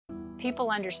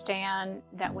People understand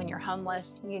that when you're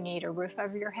homeless, you need a roof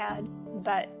over your head,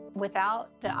 but without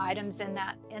the items in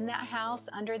that house,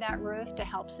 under that roof to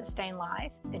help sustain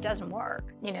life, it doesn't work.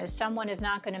 Someone is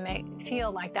not going to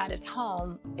feel like that is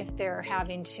home if they're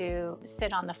having to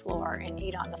sit on the floor and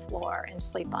eat on the floor and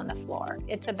sleep on the floor.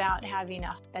 It's about having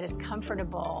that is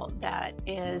comfortable, that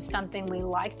is something we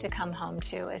like to come home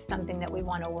to, is something that we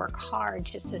want to work hard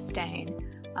to sustain.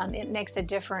 It makes a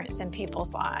difference in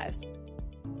people's lives.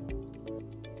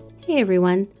 Hey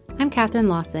everyone, I'm Katherine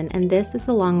Lawson, and this is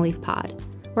the Longleaf Pod,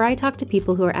 where I talk to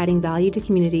people who are adding value to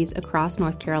communities across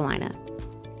North Carolina.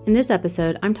 In this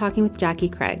episode, I'm talking with Jackie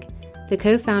Craig, the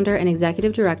co-founder and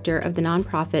executive director of the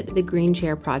nonprofit The Green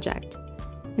Chair Project.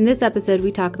 In this episode,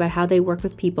 we talk about how they work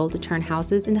with people to turn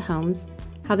houses into homes,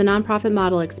 how the nonprofit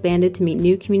model expanded to meet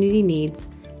new community needs,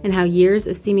 and how years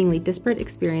of seemingly disparate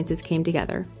experiences came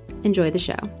together. Enjoy the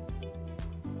show.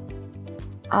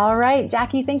 All right,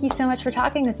 Jackie, thank you so much for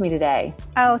talking with me today.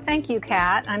 Oh, thank you,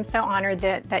 Kat. I'm so honored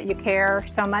that you care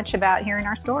so much about hearing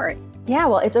our story. Yeah,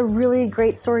 well, it's a really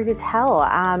great story to tell.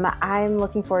 I'm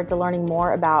looking forward to learning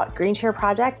more about Green Chair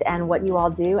Project and what you all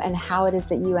do and how it is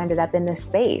that you ended up in this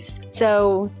space.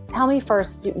 So tell me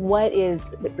first, what is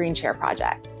the Green Chair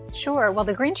Project? Sure. Well,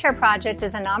 the Green Chair Project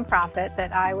is a nonprofit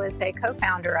that I was a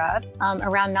co-founder of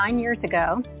around 9 years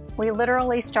ago. We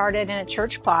literally started in a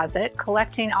church closet,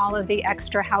 collecting all of the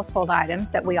extra household items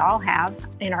that we all have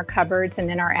in our cupboards and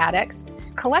in our attics,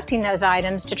 collecting those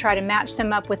items to try to match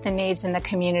them up with the needs in the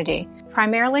community,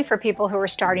 primarily for people who are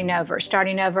starting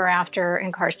over after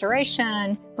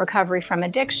incarceration, recovery from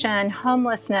addiction,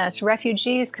 homelessness,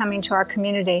 refugees coming to our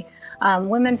community,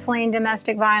 women fleeing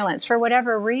domestic violence. For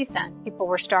whatever reason, people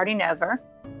were starting over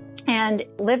and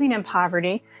living in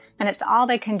poverty. And it's all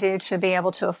they can do to be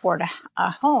able to afford a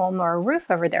home or a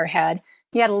roof over their head,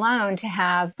 yet alone to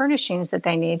have furnishings that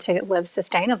they need to live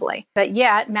sustainably. But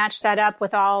yet match that up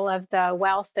with all of the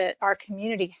wealth that our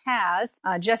community has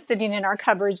just sitting in our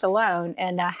cupboards alone.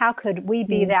 And how could we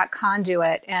be that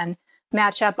conduit and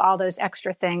match up all those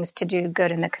extra things to do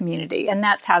good in the community? And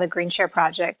that's how the Green Chair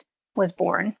Project was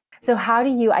born. So how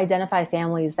do you identify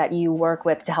families that you work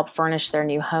with to help furnish their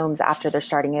new homes after they're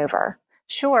starting over?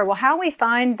 Sure. Well, how we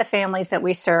find the families that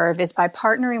we serve is by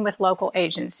partnering with local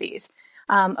agencies.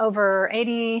 Over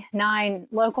 89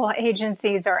 local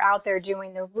agencies are out there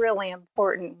doing the really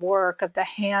important work of the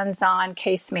hands-on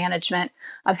case management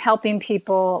of helping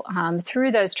people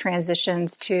through those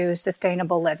transitions to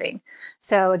sustainable living.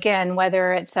 So again,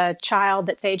 whether it's a child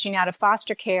that's aging out of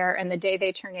foster care and the day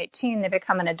they turn 18, they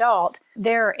become an adult,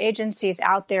 there are agencies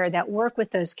out there that work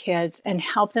with those kids and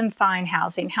help them find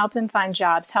housing, help them find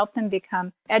jobs, help them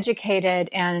become educated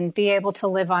and be able to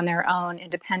live on their own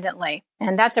independently.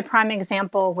 And that's a prime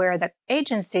example where the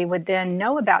agency would then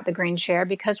know about the Green Chair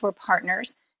because we're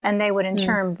partners, and they would in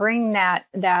turn bring that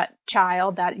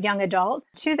child, that young adult,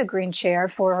 to the Green Chair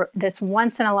for this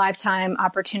once-in-a-lifetime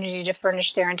opportunity to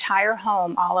furnish their entire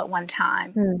home all at one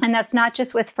time. And that's not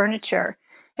just with furniture.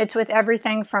 It's with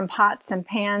everything from pots and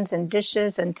pans and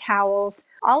dishes and towels,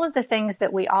 all of the things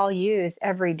that we all use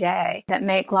every day that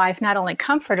make life not only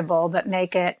comfortable, but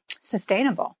make it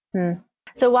sustainable.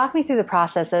 So walk me through the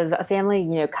process of a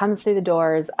family, comes through the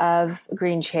doors of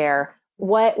Green Chair.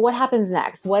 What happens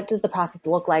next? What does the process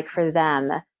look like for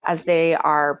them as they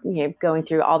are, going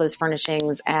through all those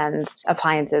furnishings and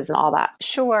appliances and all that?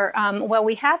 Sure. Well,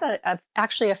 we have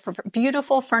actually a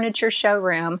beautiful furniture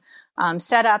showroom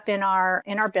set up in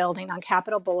our building on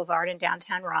Capitol Boulevard in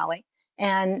downtown Raleigh.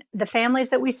 And the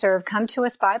families that we serve come to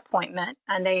us by appointment,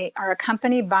 and they are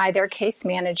accompanied by their case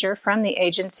manager from the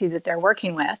agency that they're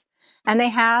working with. And they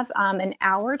have an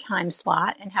hour time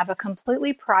slot and have a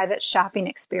completely private shopping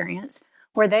experience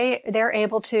where they're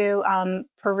able to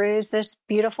peruse this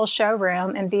beautiful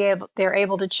showroom and they're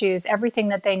able to choose everything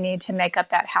that they need to make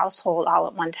up that household all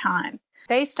at one time.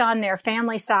 Based on their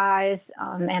family size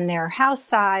and their house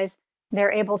size,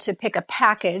 they're able to pick a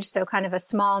package, so kind of a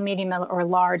small, medium, or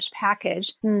large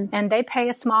package, and they pay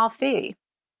a small fee.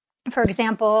 For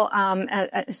example,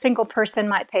 a single person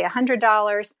might pay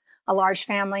 $100. A large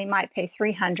family might pay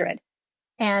 $300.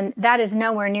 And that is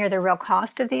nowhere near the real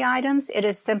cost of the items. It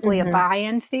is simply a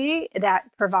buy-in fee that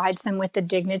provides them with the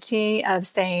dignity of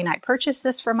saying, I purchased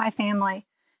this for my family,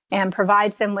 and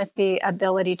provides them with the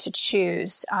ability to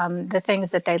choose the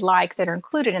things that they like that are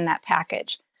included in that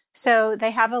package. So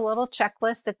they have a little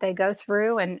checklist that they go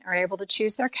through and are able to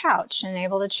choose their couch and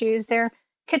able to choose their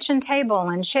kitchen table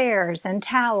and chairs and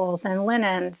towels and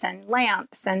linens and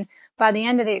lamps. And by the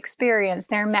end of the experience,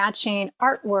 they're matching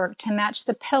artwork to match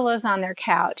the pillows on their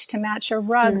couch, to match a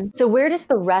rug. So where does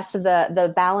the rest of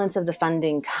the balance of the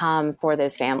funding come for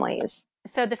those families?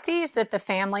 So the fees that the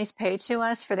families pay to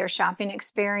us for their shopping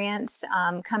experience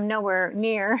come nowhere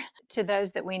near to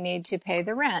those that we need to pay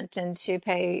the rent and to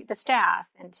pay the staff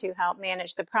and to help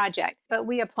manage the project. But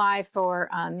we apply for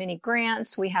many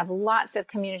grants. We have lots of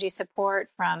community support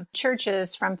from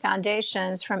churches, from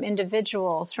foundations, from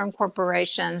individuals, from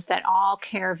corporations that all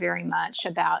care very much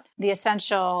about the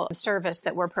essential service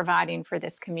that we're providing for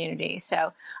this community.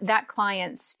 So that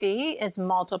client's fee is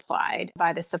multiplied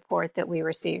by the support that we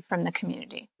receive from the community.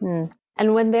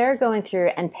 And when they're going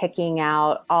through and picking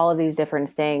out all of these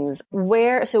different things,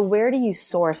 where do you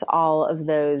source all of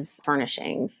those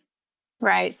furnishings?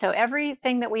 Right. So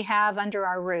everything that we have under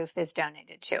our roof is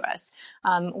donated to us.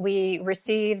 We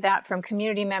receive that from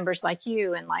community members like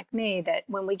you and like me, that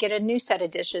when we get a new set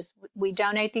of dishes, we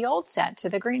donate the old set to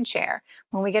the green chair.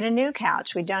 When we get a new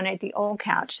couch, we donate the old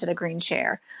couch to the green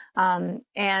chair.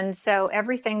 And so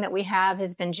everything that we have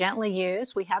has been gently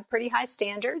used. We have pretty high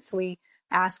standards. We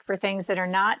ask for things that are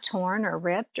not torn or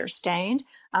ripped or stained,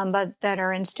 but that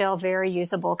are in still very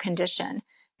usable condition.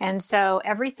 And so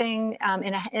everything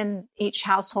in each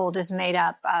household is made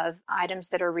up of items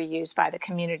that are reused by the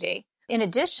community. In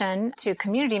addition to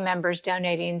community members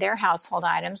donating their household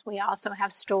items, we also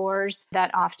have stores that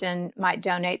often might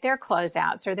donate their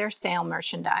closeouts or their sale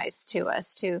merchandise to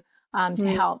us to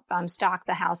help stock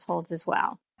the households as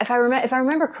well. If I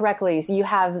remember correctly, so you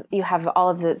have all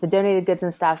of the donated goods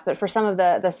and stuff, but for some of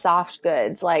the soft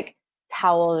goods like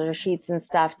towels or sheets and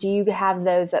stuff, do you have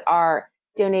those that are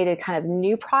donated kind of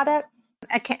new products?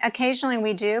 Occasionally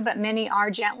we do, but many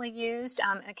are gently used.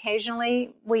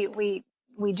 Occasionally we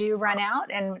do run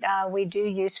out, and we do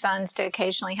use funds to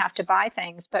occasionally have to buy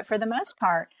things. But for the most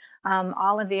part,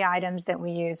 all of the items that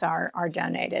we use are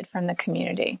donated from the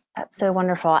community. That's so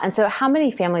wonderful. And so how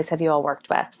many families have you all worked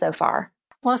with so far?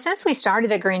 Well, since we started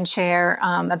the Green Chair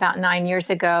about 9 years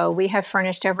ago, we have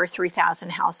furnished over 3,000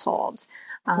 households.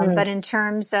 But in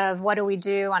terms of what do we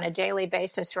do on a daily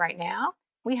basis right now,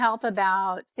 we help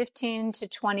about 15 to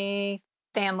 20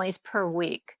 families per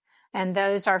week. And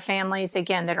those are families,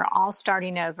 again, that are all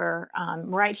starting over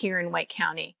right here in Wake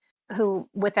County, who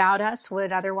without us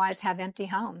would otherwise have empty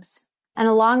homes. And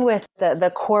along with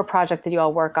the core project that you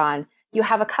all work on, you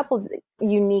have a couple of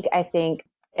unique, I think,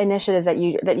 initiatives that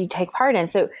you take part in.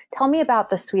 So tell me about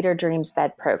the Sweeter Dreams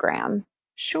Bed program.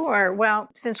 Sure. Well,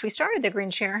 since we started the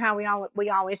Green Chair, how we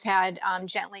always had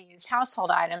gently used household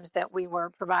items that we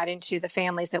were providing to the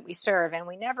families that we serve, and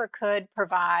we never could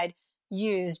provide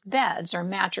used beds or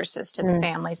mattresses to the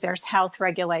families. There's health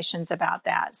regulations about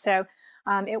that. So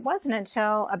it wasn't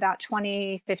until about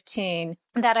 2015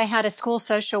 that I had a school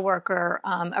social worker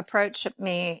approach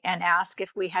me and ask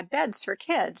if we had beds for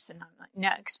kids, and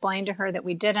I explained to her that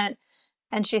we didn't.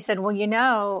 And she said,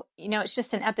 well, it's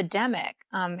just an epidemic.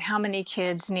 How many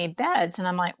kids need beds? And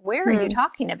I'm like, where are you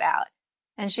talking about?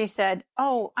 And she said,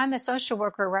 oh, I'm a social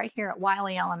worker right here at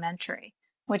Wiley Elementary,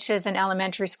 which is an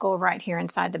elementary school right here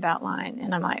inside the Beltline.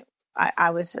 And I'm like,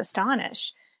 I was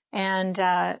astonished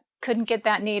and couldn't get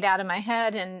that need out of my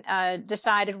head, and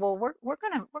decided, well, we're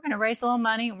gonna raise a little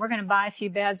money, and we're gonna buy a few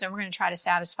beds, and we're gonna try to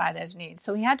satisfy those needs.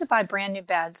 So we had to buy brand new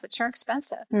beds, which are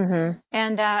expensive.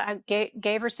 And I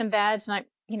gave her some beds, and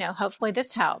hopefully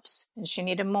this helps. And she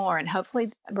needed more, and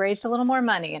hopefully raised a little more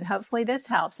money, and hopefully this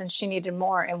helps. And she needed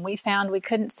more, and we found we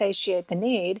couldn't satiate the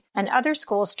need. And other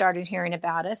schools started hearing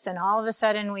about us, and all of a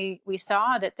sudden we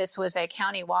saw that this was a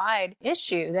countywide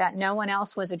issue that no one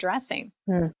else was addressing.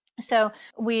 So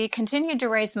we continued to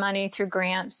raise money through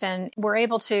grants, and were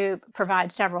able to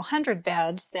provide several hundred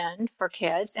beds then for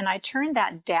kids. And I turned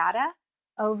that data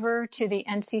over to the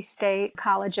NC State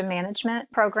College of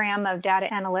Management program of data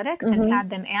analytics and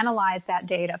had them analyze that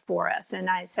data for us. And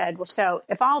I said, well, so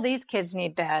if all these kids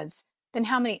need beds, then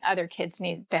how many other kids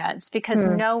need beds? Because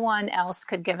no one else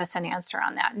could give us an answer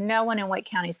on that. No one in Wake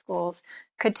County schools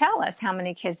could tell us how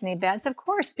many kids need beds, of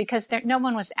course, because no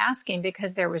one was asking,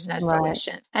 because there was no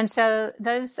solution. And so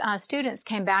those students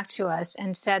came back to us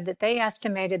and said that they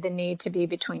estimated the need to be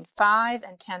between 5,000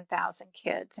 and 10,000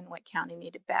 kids in Wake County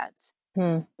needed beds.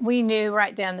 We knew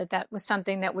right then that was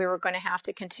something that we were going to have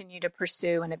to continue to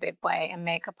pursue in a big way and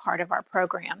make a part of our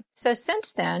program. So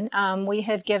since then, we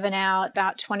have given out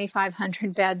about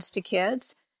 2,500 beds to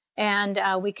kids, and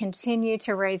we continue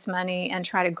to raise money and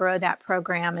try to grow that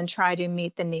program and try to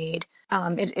meet the need.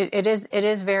 It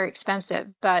is very expensive,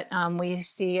 but we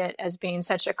see it as being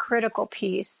such a critical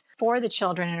piece for the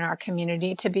children in our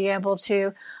community to be able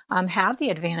to have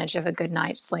the advantage of a good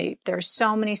night's sleep. There's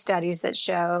so many studies that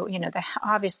show,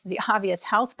 the obvious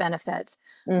health benefits,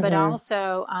 but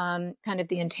also kind of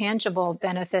the intangible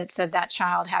benefits of that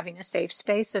child having a safe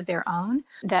space of their own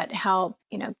that help,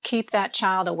 keep that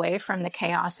child away from the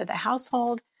chaos of the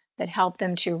household, that help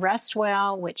them to rest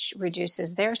well, which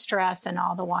reduces their stress and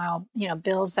all the while,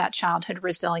 builds that childhood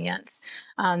resilience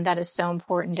that is so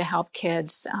important to help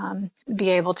kids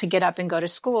be able to get up and go to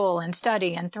school and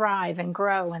study and thrive and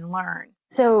grow and learn.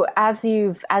 So as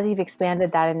you've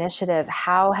expanded that initiative,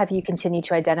 how have you continued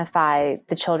to identify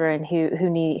the children who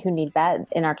need beds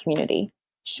in our community?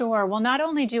 Sure. Well, not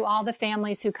only do all the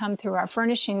families who come through our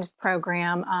furnishings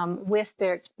program with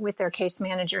their case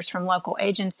managers from local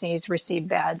agencies receive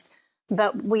beds,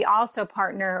 but we also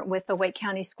partner with the Wake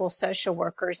County School social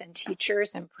workers and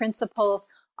teachers and principals,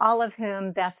 all of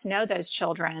whom best know those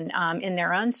children in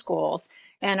their own schools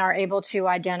and are able to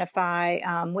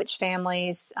identify which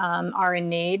families are in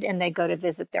need, and they go to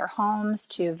visit their homes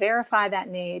to verify that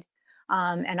need.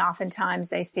 And oftentimes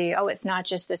they see, it's not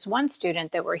just this one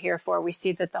student that we're here for. We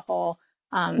see that the whole,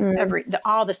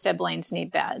 all the siblings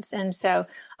need beds. And so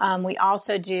we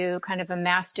also do kind of a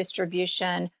mass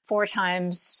distribution 4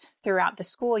 times throughout the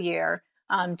school year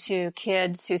to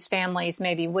kids whose families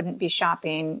maybe wouldn't be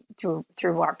shopping through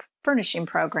our furnishing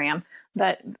program.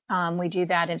 But we do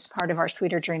that as part of our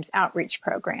Sweeter Dreams outreach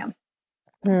program.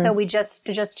 So we just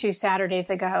 2 Saturdays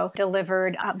ago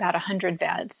delivered about 100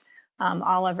 beds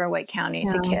all over Wake County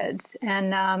to kids.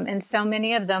 And so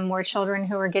many of them were children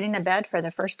who were getting a bed for the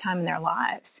first time in their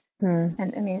lives.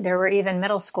 And I mean, there were even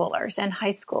middle schoolers and high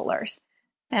schoolers.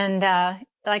 And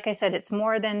like I said, it's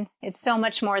so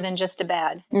much more than just a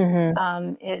bed.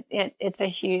 It's a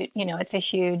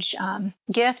huge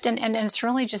gift. And it's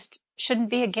really just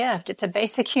shouldn't be a gift. It's a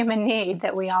basic human need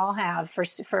that we all have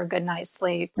for a good night's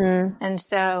sleep. And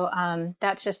so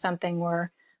that's just something we're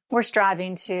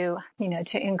striving to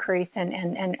increase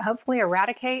and hopefully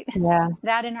eradicate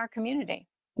that in our community.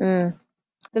 The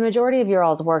majority of your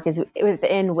all's work is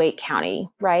within Wake County,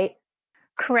 right?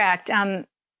 Correct.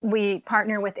 We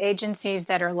partner with agencies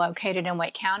that are located in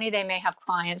Wake County. They may have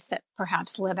clients that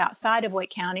perhaps live outside of Wake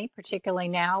County, particularly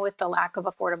now with the lack of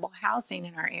affordable housing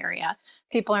in our area.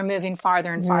 People are moving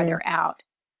farther and farther out.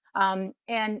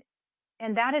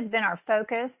 And that has been our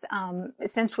focus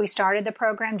since we started the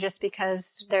program, just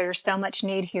because there's so much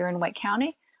need here in Wake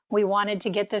County. We wanted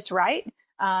to get this right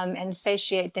and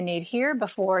satiate the need here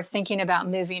before thinking about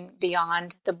moving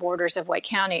beyond the borders of Wake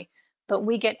County. But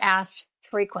we get asked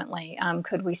frequently,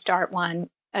 could we start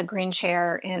a green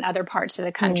chair in other parts of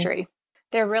the country?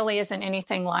 There really isn't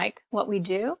anything like what we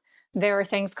do. There are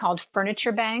things called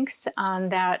furniture banks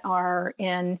that are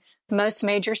in most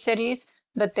major cities,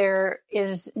 but there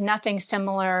is nothing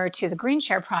similar to the Green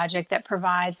Chair Project that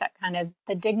provides that kind of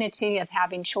the dignity of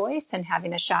having choice and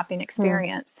having a shopping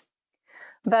experience.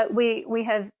 But we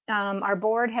have, our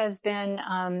board has been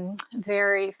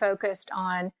very focused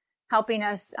on helping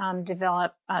us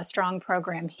develop a strong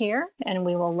program here, and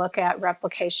we will look at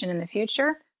replication in the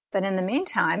future. But in the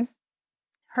meantime,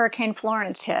 Hurricane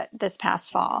Florence hit this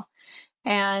past fall,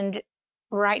 and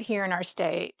right here in our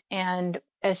state. And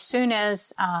as soon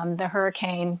as the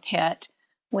hurricane hit,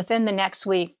 within the next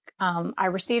week, I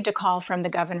received a call from the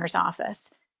governor's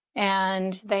office,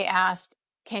 and they asked,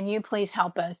 can you please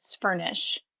help us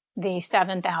furnish the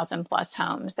 7,000 plus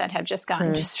homes that have just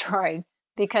gotten destroyed,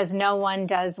 because no one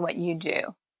does what you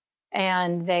do.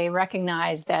 And they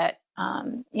recognize that,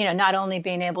 not only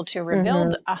being able to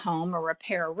rebuild a home or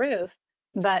repair a roof,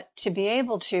 but to be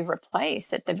able to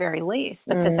replace, at the very least,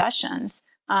 the possessions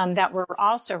that were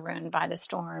also ruined by the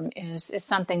storm is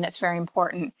something that's very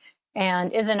important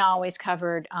and isn't always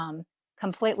covered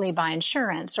completely by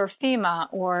insurance or FEMA,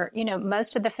 or,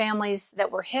 most of the families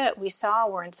that were hit, we saw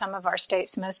were in some of our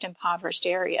state's most impoverished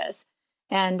areas.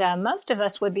 And most of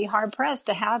us would be hard pressed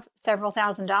to have several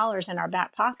 $1,000s in our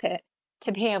back pocket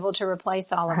to be able to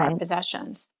replace all of our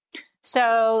possessions.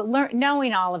 So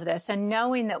knowing all of this and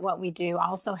knowing that what we do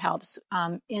also helps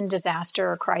in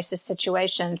disaster or crisis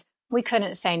situations, we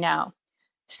couldn't say no.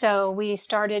 So we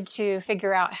started to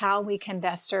figure out how we can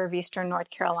best serve Eastern North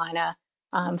Carolina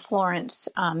Florence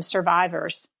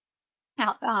survivors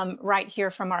right here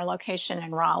from our location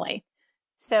in Raleigh.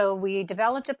 So we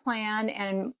developed a plan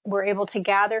and were able to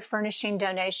gather furnishing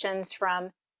donations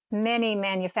from many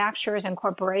manufacturers and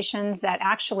corporations that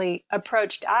actually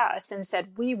approached us and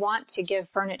said, we want to give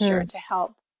furniture to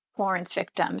help Florence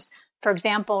victims. For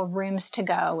example, Rooms To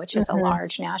Go, which is a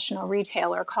large national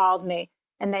retailer, called me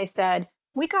and they said,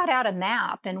 we got out a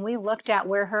map and we looked at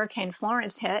where Hurricane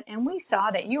Florence hit, and we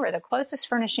saw that you were the closest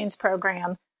furnishings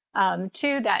program those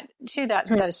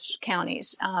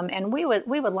counties, and we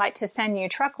would like to send you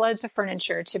truckloads of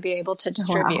furniture to be able to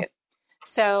distribute. Wow.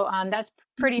 So that's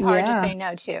pretty hard to say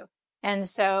no to. And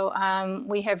so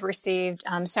we have received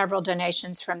several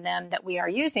donations from them that we are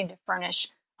using to furnish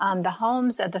the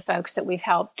homes of the folks that we've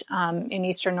helped in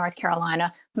Eastern North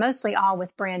Carolina, mostly all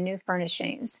with brand new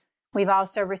furnishings. We've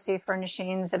also received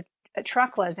furnishings of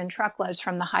truckloads and truckloads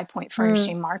from the High Point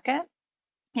Furnishing Market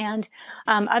and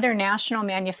other national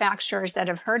manufacturers that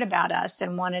have heard about us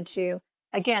and wanted to,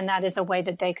 again, that is a way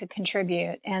that they could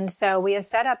contribute. And so we have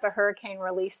set up a hurricane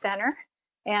relief center,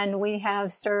 and we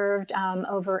have served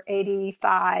over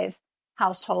 85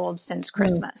 households since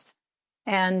Christmas.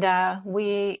 And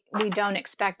we don't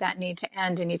expect that need to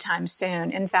end anytime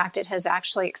soon. In fact, it has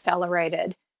actually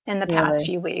accelerated in the past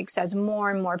few weeks as more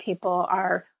and more people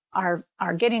are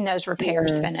getting those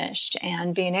repairs finished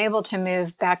and being able to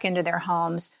move back into their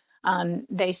homes.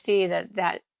 They see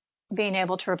that being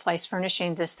able to replace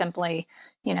furnishings is simply,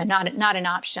 not an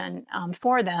option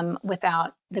for them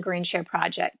without the Green Share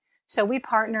Project. So we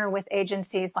partner with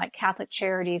agencies like Catholic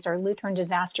Charities or Lutheran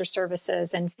Disaster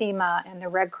Services and FEMA and the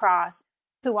Red Cross,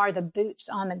 who are the boots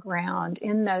on the ground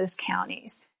in those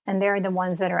counties. And they're the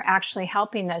ones that are actually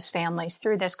helping those families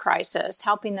through this crisis,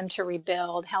 helping them to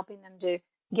rebuild, helping them to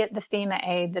get the FEMA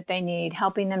aid that they need,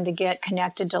 helping them to get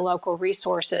connected to local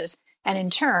resources. And in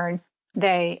turn,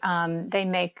 they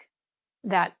make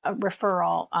that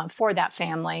referral for that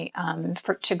family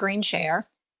to Green Share.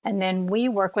 And then we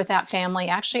work with that family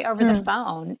actually over the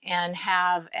phone and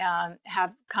have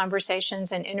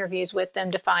conversations and interviews with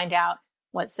them to find out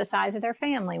what's the size of their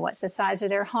family, what's the size of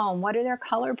their home, what are their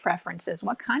color preferences,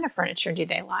 what kind of furniture do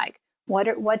they like,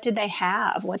 what do they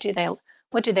have, what do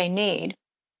they need.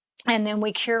 And then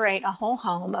we curate a whole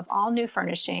home of all new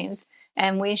furnishings,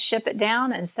 and we ship it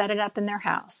down and set it up in their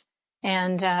house.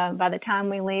 And by the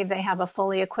time we leave, they have a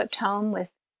fully equipped home with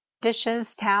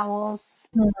dishes, towels,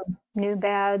 new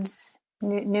beds,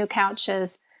 new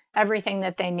couches, everything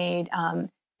that they need.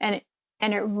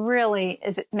 And it really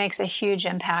it makes a huge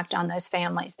impact on those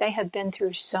families. They have been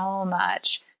through so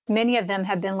much. Many of them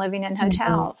have been living in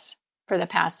hotels for the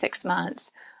past 6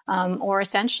 months, or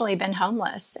essentially been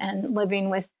homeless and living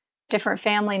with different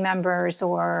family members,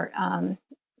 or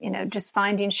just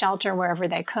finding shelter wherever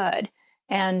they could.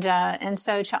 And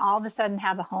so to all of a sudden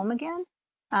have a home again,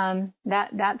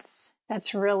 that's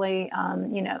really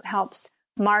helps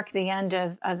mark the end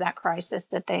of that crisis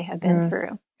that they have been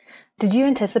through. Did you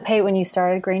anticipate when you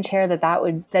started Green Share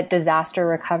that disaster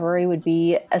recovery would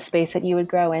be a space that you would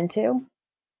grow into?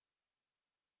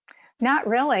 Not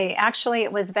really. Actually,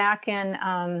 it was back in,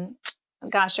 a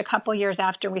couple years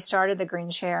after we started the Green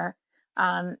Share.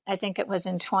 I think it was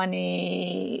in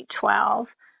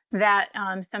 2012 that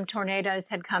some tornadoes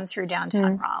had come through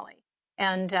downtown Raleigh.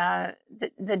 And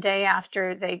the day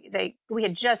after we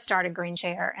had just started Green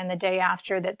Share, and the day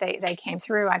after that they came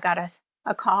through, I got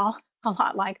a call, a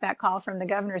lot like that call from the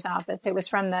governor's office. It was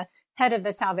from the head of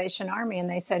the Salvation Army, and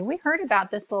they said, "We heard about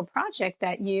this little project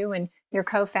that you and your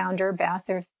co-founder Beth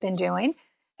have been doing,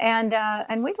 and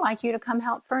we'd like you to come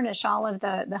help furnish all of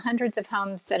the hundreds of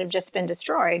homes that have just been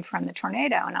destroyed from the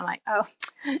tornado." And I'm like, "Oh,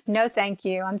 no, thank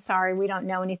you. I'm sorry. We don't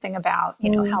know anything about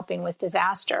helping with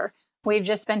disaster. We've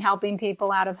just been helping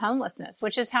people out of homelessness,"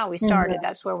 which is how we started.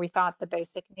 That's where we thought the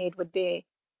basic need would be.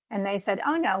 And they said,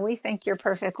 "Oh, no, we think you're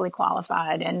perfectly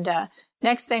qualified." And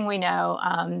next thing we know,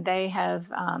 they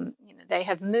have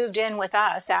moved in with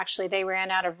us. Actually, they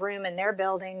ran out of room in their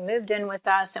building, moved in with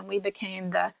us, and we became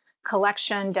the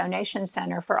collection donation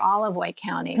center for all of Wake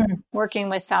County, working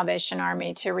with Salvation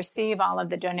Army to receive all of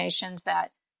the donations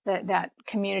that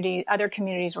other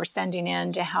communities were sending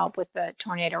in to help with the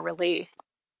tornado relief.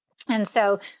 And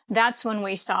so that's when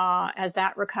we saw, as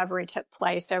that recovery took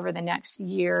place over the next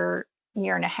year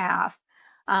and a half,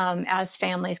 as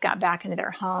families got back into their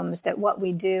homes, that what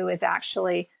we do is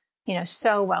actually,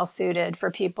 so well suited for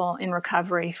people in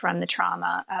recovery from the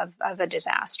trauma of a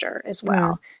disaster as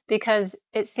well. Because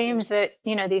it seems that,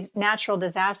 these natural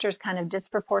disasters kind of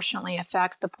disproportionately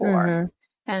affect the poor.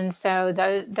 And so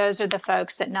those are the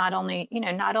folks that not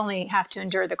only have to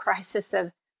endure the crisis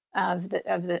of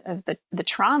the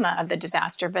trauma of the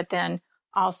disaster, but then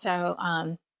also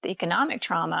the economic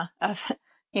trauma of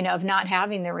not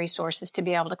having the resources to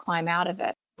be able to climb out of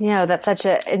it. That's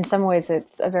in some ways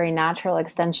it's a very natural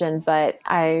extension, but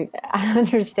I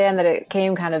understand that it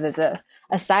came kind of as a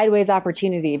sideways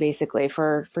opportunity, basically,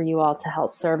 for you all to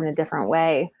help serve in a different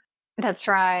way. That's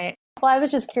right. Well, I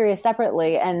was just curious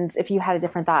separately, and if you had a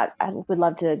different thought, I would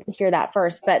love to hear that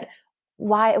first. But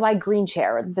why Green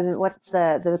Chair? What's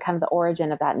the kind of the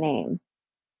origin of that name?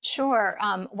 Sure.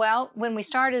 Well, when we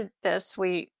started this,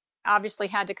 we obviously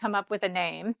had to come up with a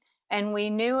name, and we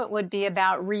knew it would be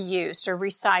about reuse or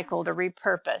recycled or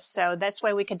repurposed. So that's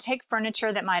why we could take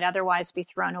furniture that might otherwise be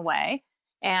thrown away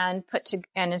and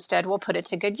instead we'll put it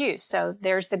to good use. So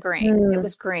there's the green. It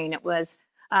was green. It was,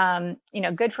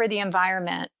 good for the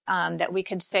environment, that we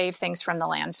could save things from the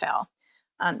landfill.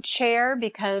 Chair,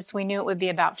 because we knew it would be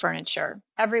about furniture.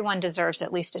 Everyone deserves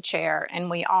at least a chair, and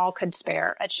we all could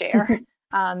spare a chair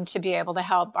to be able to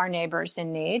help our neighbors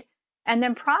in need. And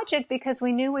then project, because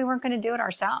we knew we weren't going to do it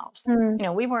ourselves.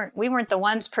 We weren't the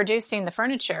ones producing the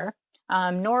furniture,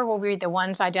 nor were we the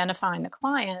ones identifying the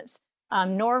clients,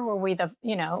 nor were we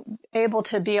able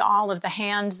to be all of the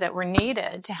hands that were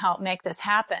needed to help make this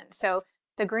happen. So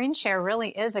the Green Chair really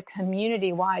is a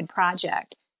community-wide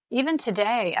project. Even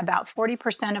today, about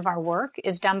 40% of our work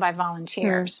is done by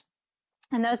volunteers.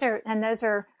 And those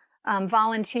are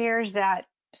volunteers that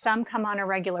some come on a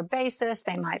regular basis.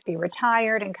 They might be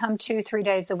retired and come 2-3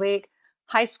 days a week.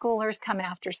 High schoolers come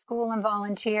after school and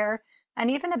volunteer. And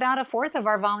even about a fourth of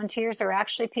our volunteers are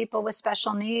actually people with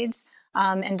special needs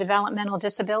and developmental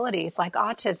disabilities like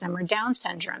autism or Down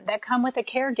syndrome that come with a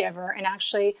caregiver and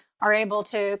actually are able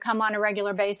to come on a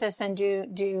regular basis and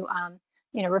do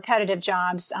repetitive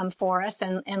jobs for us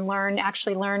and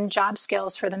learn job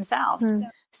skills for themselves.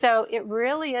 So it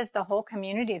really is the whole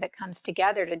community that comes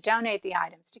together to donate the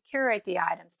items, to curate the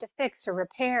items, to fix or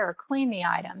repair or clean the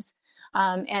items.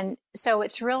 And so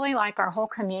it's really like our whole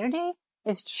community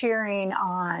is cheering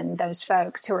on those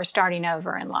folks who are starting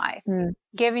over in life,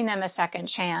 giving them a second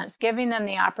chance, giving them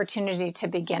the opportunity to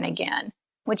begin again,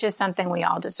 which is something we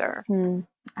all deserve.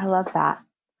 I love that.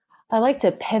 I'd like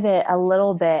to pivot a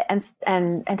little bit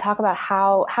and talk about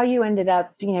how you ended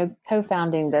up,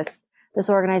 co-founding this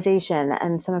organization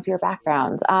and some of your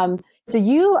backgrounds. So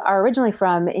you are originally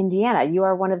from Indiana. You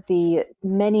are one of the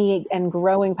many and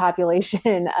growing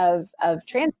population of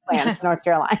transplants in North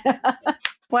Carolina.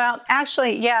 Well,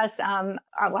 actually, yes. I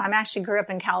actually grew up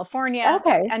in California.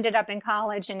 Okay. Ended up in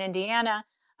college in Indiana.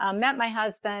 Met my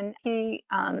husband. He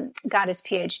got his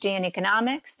PhD in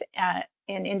economics at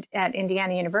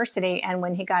Indiana University. And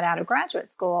when he got out of graduate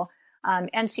school,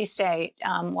 NC State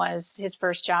was his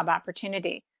first job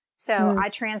opportunity. So I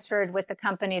transferred with the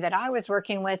company that I was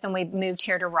working with, and we moved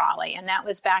here to Raleigh. And that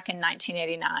was back in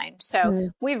 1989. So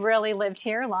we've really lived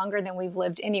here longer than we've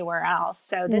lived anywhere else.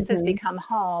 So this has become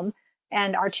home.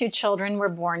 And our 2 children were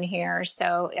born here.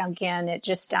 So again, it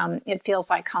just, it feels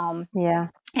like home. Yeah.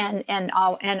 And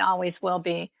always will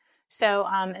be. So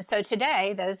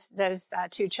today, those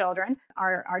 2 children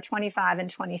are 25 and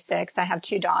 26. I have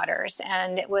 2 daughters.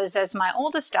 And it was as my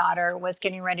oldest daughter was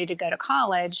getting ready to go to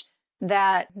college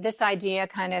that this idea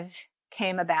kind of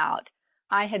came about.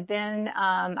 I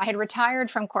had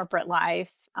retired from corporate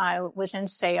life. I was in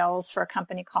sales for a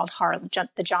company called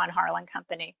the John Harlan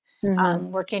Company.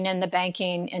 Working in the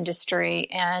banking industry,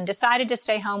 and decided to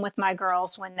stay home with my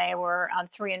girls when they were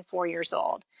 3 and 4 years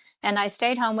old. And I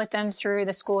stayed home with them through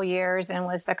the school years and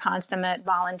was the consummate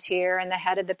volunteer and the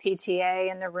head of the PTA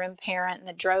and the room parent and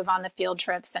that drove on the field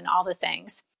trips and all the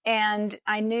things. And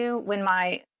I knew when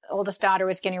my oldest daughter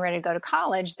was getting ready to go to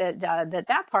college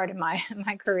that part of my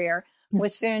career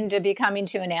was soon to be coming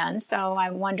to an end. So I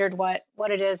wondered what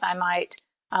it is I might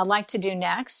like to do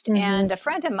next. And a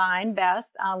friend of mine, Beth,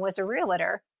 was a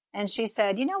realtor. And she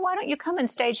said, why don't you come and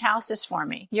stage houses for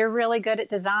me? You're really good at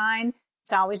design.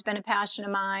 It's always been a passion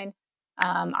of mine.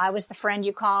 I was the friend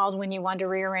you called when you wanted to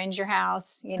rearrange your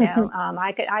house.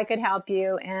 I could help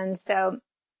you. And so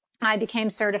I became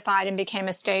certified and became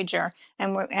a stager.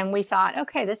 And we thought,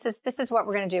 okay, this is what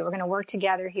we're going to do. We're going to work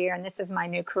together here. And this is my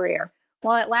new career.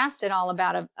 Well, it lasted all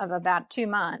about 2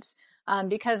 months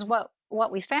because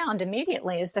what we found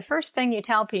immediately is the first thing you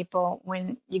tell people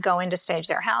when you go in to stage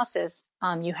their houses,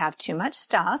 you have too much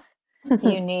stuff.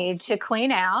 You need to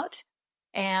clean out.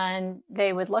 And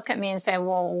they would look at me and say,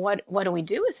 well, what do we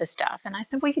do with this stuff? And I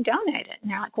said, well, you donate it. And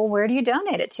they're like, well, where do you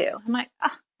donate it to? I'm like,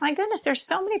 oh, my goodness, there's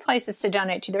so many places to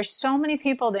donate to. There's so many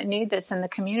people that need this in the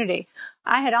community.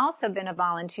 I had also been a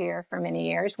volunteer for many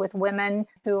years with women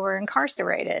who were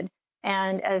incarcerated.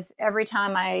 And as every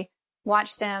time I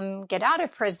watch them get out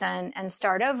of prison and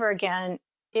start over again,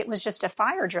 it was just a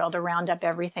fire drill to round up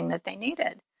everything that they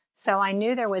needed. So I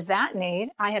knew there was that need.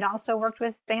 I had also worked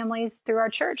with families through our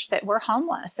church that were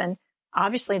homeless, and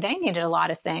obviously they needed a lot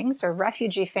of things, or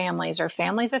refugee families, or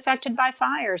families affected by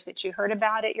fires that you heard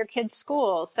about at your kids'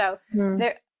 school. So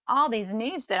there all these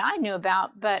needs that I knew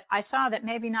about, but I saw that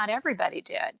maybe not everybody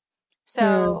did.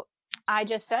 So I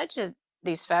just said to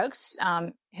these folks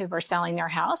who were selling their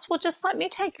house, well, just let me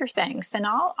take your things, and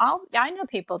I know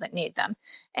people that need them.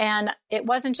 And it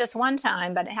wasn't just one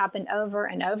time, but it happened over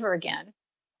and over again.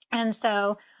 And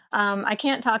so I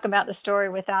can't talk about the story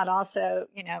without also,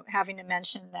 having to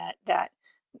mention that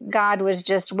God was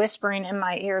just whispering in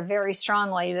my ear very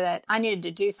strongly that I needed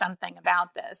to do something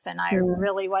about this. And I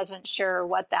really wasn't sure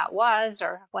what that was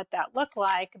or what that looked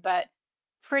like, but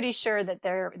pretty sure that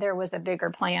there was a bigger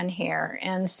plan here.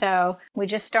 And so we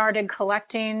just started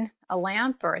collecting a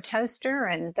lamp or a toaster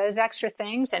and those extra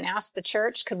things and asked the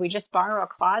church, could we just borrow a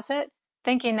closet?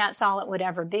 Thinking that's all it would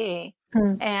ever be.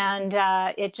 And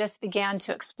it just began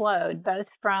to explode,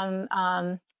 both from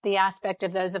the aspect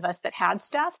of those of us that had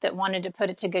stuff that wanted to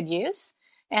put it to good use,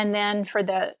 and then for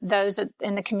those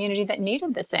in the community that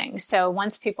needed the things. So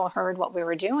once people heard what we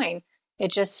were doing,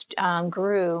 it just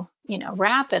grew,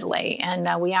 rapidly.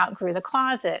 And we outgrew the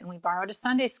closet, and we borrowed a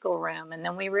Sunday school room. And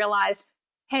then we realized,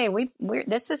 hey,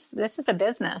 this is a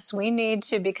business. We need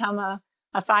to become a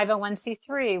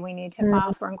 501c3. We need to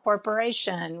file for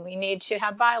incorporation. We need to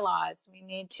have bylaws. We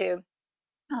need to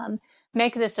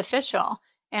make this official.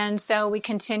 And so we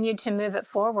continued to move it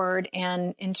forward,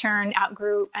 and in turn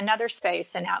outgrew another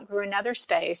space and outgrew another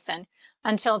space. And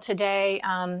until today,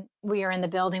 we are in the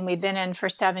building we've been in for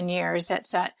 7 years.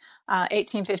 It's at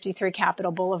 1853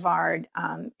 Capitol Boulevard,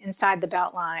 inside the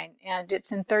Beltline, and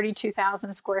it's in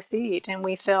 32,000 square feet, and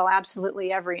we fill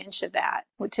absolutely every inch of that.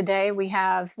 Today we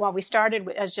have, we started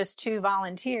as just 2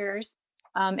 volunteers,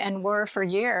 and were for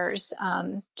years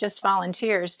just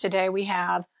volunteers. Today we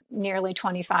have nearly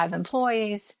 25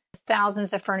 employees,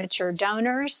 thousands of furniture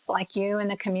donors like you in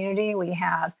the community. We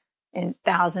have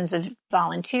thousands of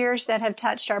volunteers that have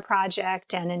touched our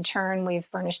project, and in turn, we've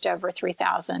furnished over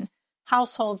 3,000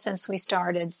 households since we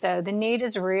started. So the need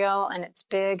is real, and it's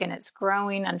big, and it's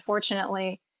growing,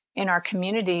 unfortunately, in our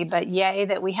community, but yay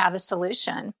that we have a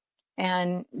solution.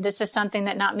 And this is something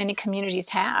that not many communities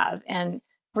have. And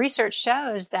research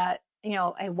shows that,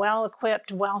 a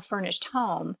well-equipped, well-furnished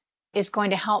home is going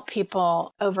to help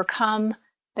people overcome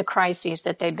the crises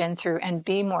that they've been through and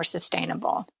be more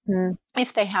sustainable.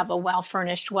 If they have a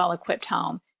well-furnished, well-equipped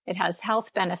home, it has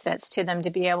health benefits to them to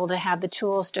be able to have the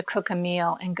tools to cook a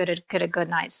meal and get a good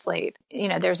night's sleep.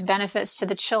 There's benefits to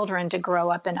the children to grow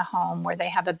up in a home where they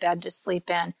have a bed to sleep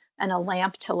in and a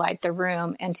lamp to light the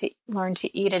room, and to learn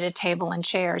to eat at a table and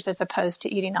chairs as opposed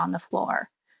to eating on the floor.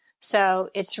 So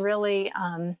it's really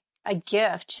a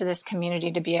gift to this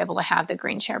community to be able to have the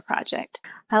Green Chair Project.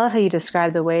 I love how you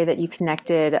described the way that you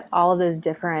connected all of those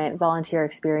different volunteer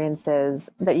experiences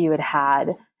that you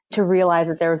had to realize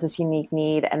that there was this unique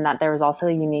need, and that there was also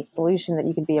a unique solution that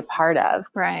you could be a part of.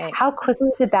 Right. How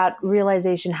quickly did that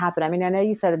realization happen? I mean, I know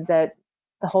you said that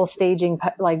the whole staging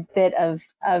bit of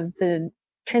the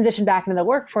transition back into the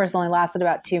workforce only lasted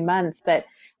about 2 months, but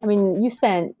I mean, you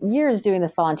spent years doing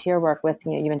this volunteer work with,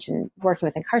 you mentioned working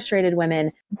with incarcerated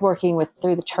women, working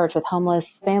through the church with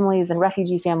homeless families and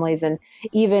refugee families, and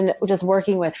even just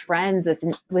working with friends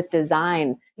with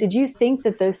design. Did you think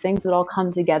that those things would all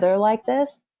come together like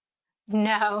this?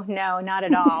 No, not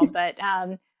at all. But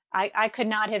I could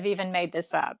not have even made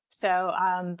this up. So,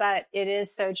 but it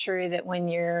is so true that when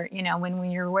you're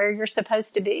where you're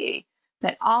supposed to be,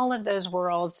 that all of those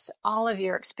worlds, all of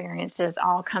your experiences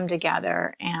all come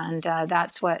together, and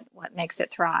that's what makes it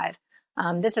thrive.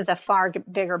 This is a far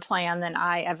bigger plan than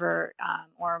I ever,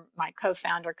 or my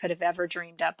co-founder could have ever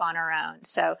dreamed up on our own.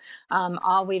 So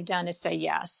all we've done is say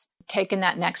yes, taken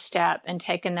that next step.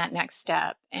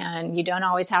 And you don't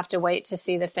always have to wait to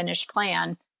see the finished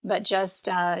plan, but just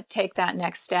take that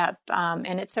next step.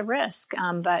 And it's a risk,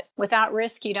 but without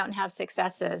risk, you don't have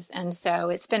successes. And so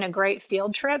it's been a great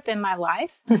field trip in my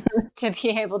life to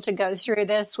be able to go through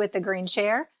this with the Green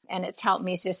Chair. And it's helped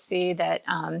me just see that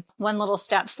one little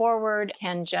step forward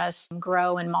can just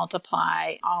grow and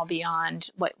multiply all beyond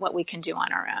what we can do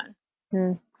on our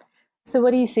own. So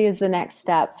what do you see as the next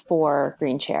step for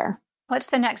Green Chair? What's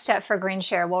the next step for Green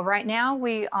Chair? Well, right now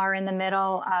we are in the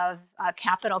middle of a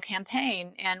capital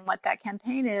campaign. And what that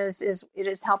campaign is it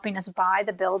is helping us buy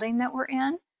the building that we're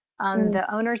in. The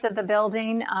owners of the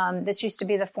building, this used to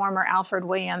be the former Alfred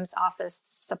Williams office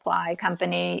supply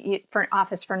company,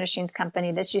 office furnishings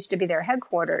company. This used to be their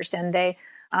headquarters. And they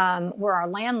were our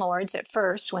landlords at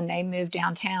first when they moved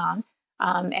downtown.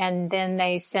 And then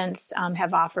they since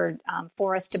have offered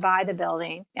for us to buy the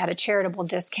building at a charitable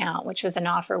discount, which was an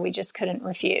offer we just couldn't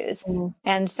refuse.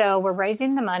 And so we're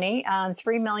raising the money,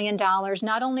 $3 million,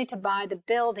 not only to buy the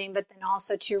building, but then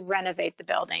also to renovate the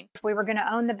building. If we were going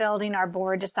to own the building, our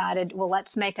board decided, well,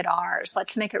 let's make it ours.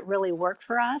 Let's make it really work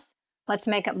for us. Let's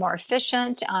make it more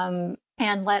efficient. And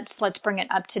And let's bring it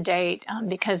up to date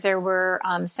because there were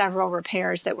several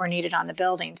repairs that were needed on the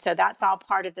building. So that's all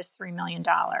part of this $3 million.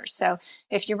 So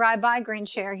if you ride by Green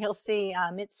Chair, you'll see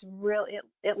it's real.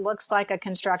 It looks like a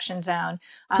construction zone.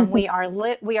 We are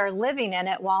living in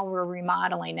it while we're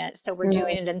remodeling it. So we're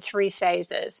doing it in 3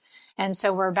 phases. And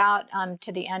so we're about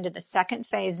to the end of the second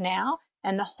phase now,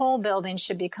 and the whole building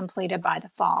should be completed by the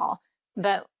fall.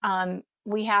 But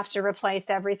we have to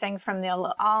replace everything from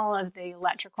all of the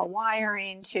electrical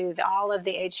wiring to all of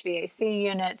the HVAC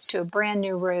units to a brand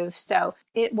new roof. So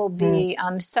it will be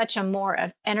such a more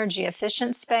energy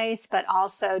efficient space, but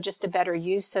also just a better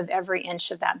use of every inch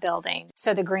of that building.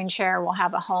 So the Green Chair will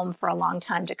have a home for a long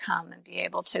time to come and be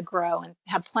able to grow and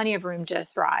have plenty of room to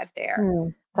thrive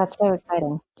there. That's so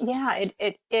exciting. Yeah,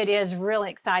 it is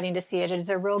really exciting to see it. It is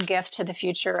a real gift to the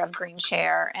future of Green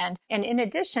Chair. And in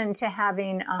addition to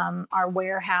having our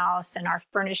warehouse and our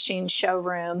furnishing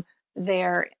showroom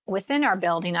there within our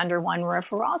building under one roof,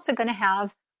 we're also going to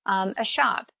have a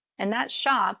shop. And that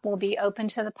shop will be open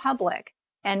to the public.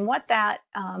 And what that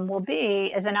will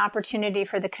be is an opportunity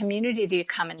for the community to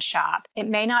come and shop. It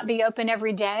may not be open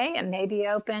every day. It may be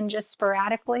open just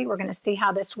sporadically. We're going to see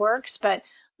how this works. But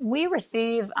we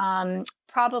receive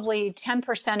probably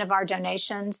 10% of our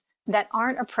donations that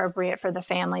aren't appropriate for the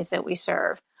families that we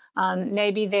serve.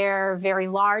 Maybe they're very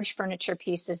large furniture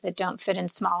pieces that don't fit in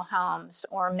small homes,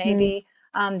 or maybe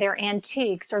they're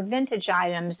antiques or vintage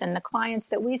items. And the clients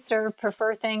that we serve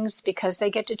prefer things because they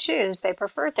get to choose. They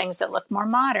prefer things that look more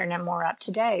modern and more up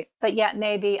to date. But yet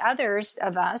maybe others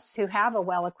of us who have a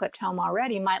well-equipped home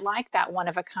already might like that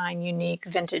one-of-a-kind, unique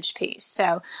vintage piece.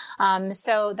 So,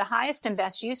 so the highest and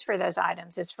best use for those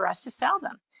items is for us to sell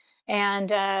them.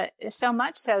 And so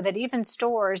much so that even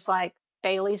stores like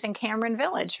Bailey's in Cameron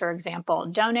Village, for example,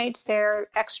 donates their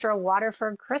extra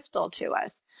Waterford crystal to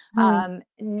us,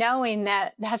 knowing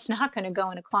that that's not going to go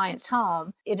in a client's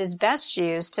home. It is best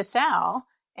used to sell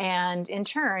and in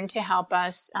turn to help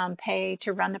us pay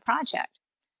to run the project.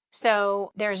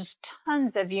 So there's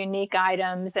tons of unique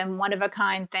items and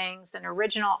one-of-a-kind things and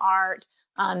original art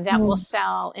that will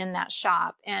sell in that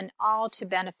shop, and all to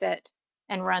benefit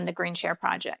and run the Green Chair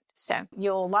project. So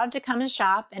you'll love to come and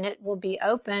shop, and it will be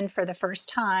open for the first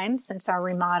time since our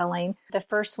remodeling the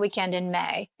first weekend in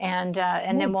May. And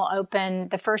then we'll open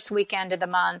the first weekend of the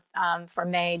month for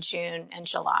May, June, and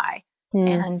July.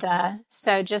 And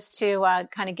so just to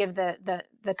kind of give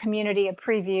the community a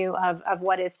preview of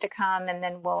what is to come, and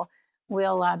then we'll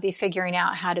be figuring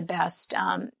out how to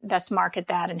best market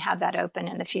that and have that open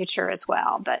in the future as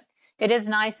well. But it is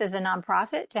nice as a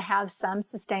nonprofit to have some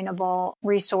sustainable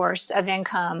resource of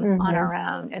income on our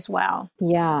own as well.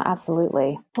 Yeah,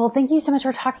 absolutely. Well, thank you so much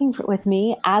for talking with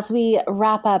me. As we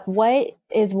wrap up, what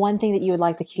is one thing that you would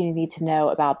like the community to know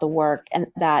about the work and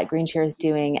that Green Chair is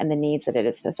doing and the needs that it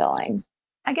is fulfilling?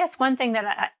 I guess one thing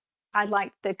that I'd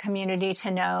like the community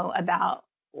to know about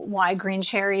why Green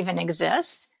Chair even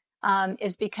exists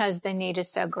is because the need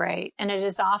is so great, and it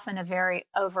is often a very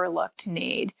overlooked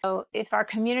need. So if our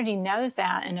community knows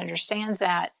that and understands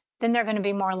that, then they're going to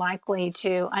be more likely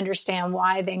to understand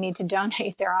why they need to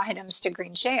donate their items to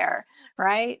Green Chair,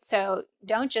 right? So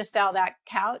don't just sell that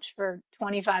couch for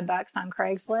 $25 on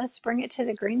Craigslist. Bring it to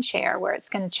the Green Chair where it's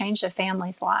going to change the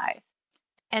family's life.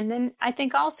 And then I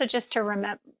think also just to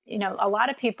remember, a lot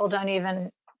of people don't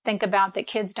even think about that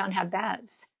kids don't have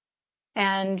beds.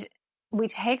 And we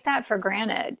take that for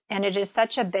granted, and it is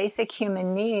such a basic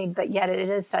human need, but yet it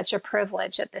is such a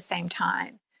privilege at the same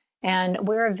time. And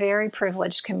we're a very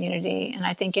privileged community. And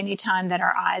I think anytime that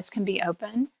our eyes can be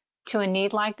open to a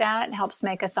need like that helps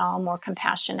make us all more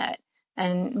compassionate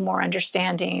and more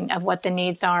understanding of what the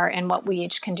needs are and what we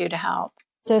each can do to help.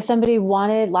 So if somebody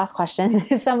last question,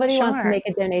 if somebody wants to make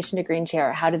a donation to Green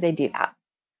Chair, how do they do that?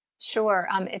 Sure.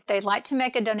 If they'd like to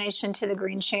make a donation to the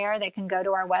Green Chair, they can go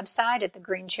to our website at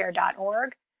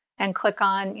thegreenchair.org and click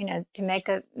on, to make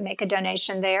a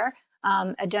donation there.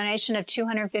 A donation of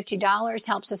 $250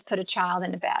 helps us put a child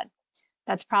into bed.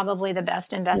 That's probably the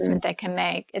best investment they can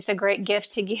make. It's a great gift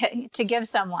to give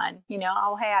someone,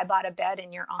 oh, hey, I bought a bed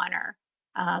in your honor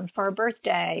for a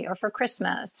birthday or for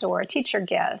Christmas or a teacher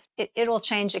gift. It will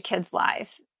change a kid's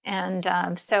life. And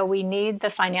so we need the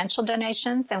financial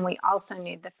donations, and we also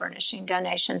need the furnishing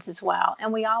donations as well.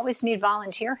 And we always need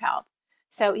volunteer help.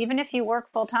 So even if you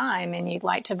work full time and you'd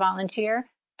like to volunteer,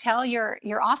 tell your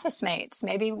office mates.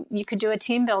 Maybe you could do a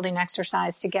team building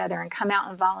exercise together and come out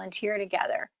and volunteer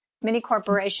together. Many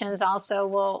corporations also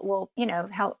will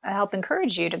help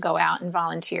encourage you to go out and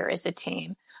volunteer as a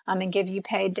team and give you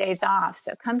paid days off.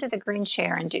 So come to the Green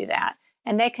Chair and do that.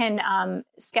 And they can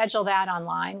schedule that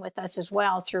online with us as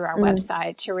well through our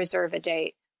website to reserve a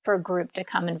date for a group to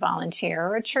come and volunteer,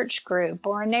 or a church group,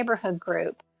 or a neighborhood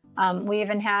group. We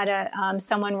even had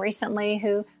someone recently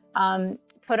who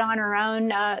put on her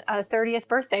own a 30th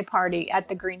birthday party at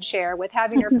the Green Share, with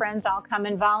having her friends all come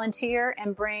and volunteer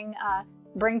and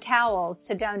bring towels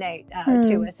to donate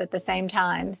to us at the same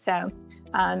time. So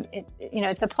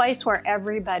it's a place where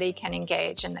everybody can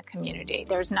engage in the community.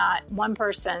 There's not one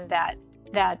person that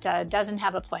doesn't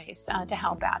have a place to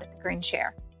help out at the Green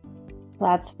Share.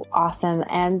 That's awesome.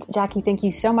 And Jackie, thank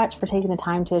you so much for taking the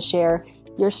time to share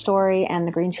your story and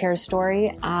the Green Share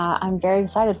story. I'm very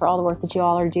excited for all the work that you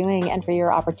all are doing and for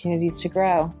your opportunities to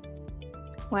grow.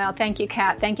 Well, thank you,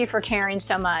 Kat. Thank you for caring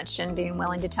so much and being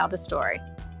willing to tell the story.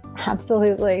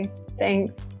 Absolutely.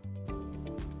 Thanks.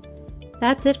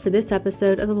 That's it for this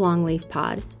episode of the Longleaf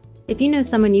Pod. If you know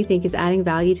someone you think is adding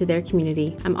value to their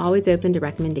community, I'm always open to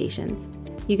recommendations.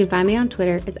 You can find me on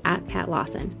Twitter as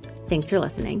 @KatLawson. Thanks for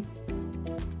listening.